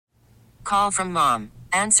call from mom.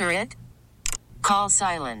 Answer it. Call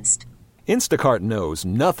silenced. Instacart knows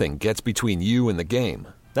nothing gets between you and the game.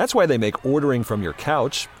 That's why they make ordering from your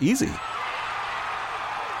couch easy.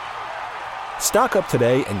 Stock up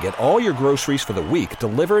today and get all your groceries for the week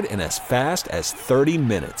delivered in as fast as 30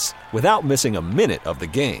 minutes without missing a minute of the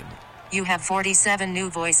game. You have 47 new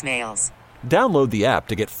voicemails. Download the app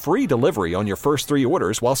to get free delivery on your first 3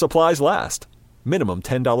 orders while supplies last. Minimum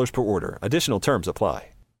 $10 per order. Additional terms apply.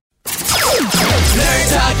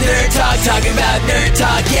 Nerd Talk, talking about Nerd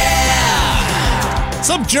Talk, yeah!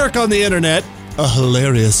 Some jerk on the internet, a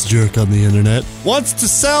hilarious jerk on the internet, wants to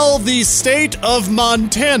sell the state of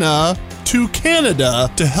Montana to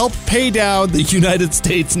Canada to help pay down the United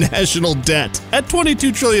States national debt. At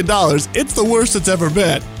 $22 trillion, it's the worst it's ever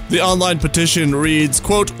been. The online petition reads,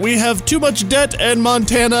 quote, "We have too much debt and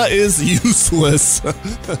Montana is useless."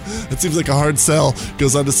 It seems like a hard sell.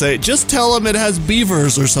 Goes on to say, just tell them it has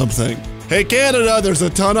beavers or something. Hey, Canada, there's a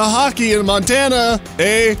ton of hockey in Montana.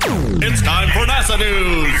 Hey, it's time for NASA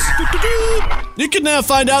news. You can now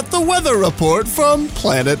find out the weather report from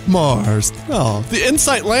planet Mars. Oh, the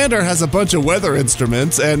InSight lander has a bunch of weather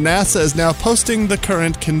instruments, and NASA is now posting the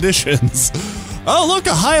current conditions. Oh, look,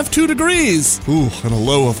 a high of 2 degrees. Ooh, and a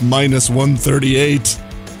low of minus 138.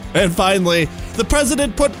 And finally, the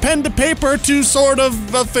president put pen to paper to sort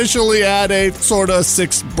of officially add a sort of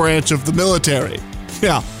 6th branch of the military.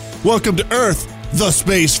 Yeah, welcome to Earth, the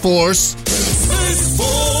Space Force. Space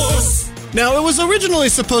Force! Now, it was originally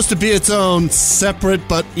supposed to be its own separate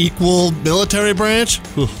but equal military branch,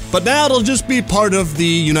 but now it'll just be part of the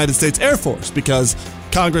United States Air Force because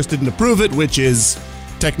Congress didn't approve it, which is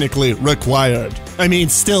technically required. I mean,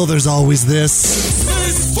 still, there's always this.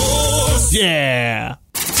 Space Force! Yeah!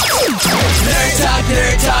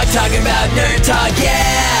 Nerd Talk, talking about Nerd Talk,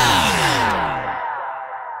 yeah!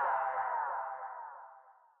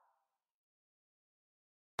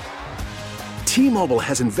 T-Mobile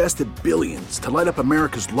has invested billions to light up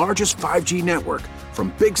America's largest 5G network,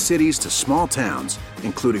 from big cities to small towns,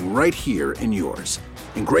 including right here in yours.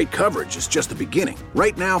 And great coverage is just the beginning.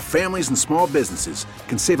 Right now, families and small businesses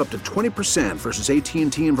can save up to 20% versus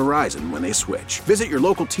AT&T and Verizon when they switch. Visit your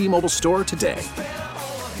local T-Mobile store today.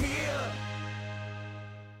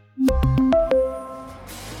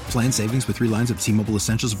 Plan savings with 3 lines of T-Mobile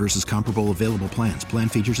Essentials versus comparable available plans. Plan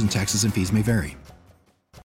features and taxes and fees may vary.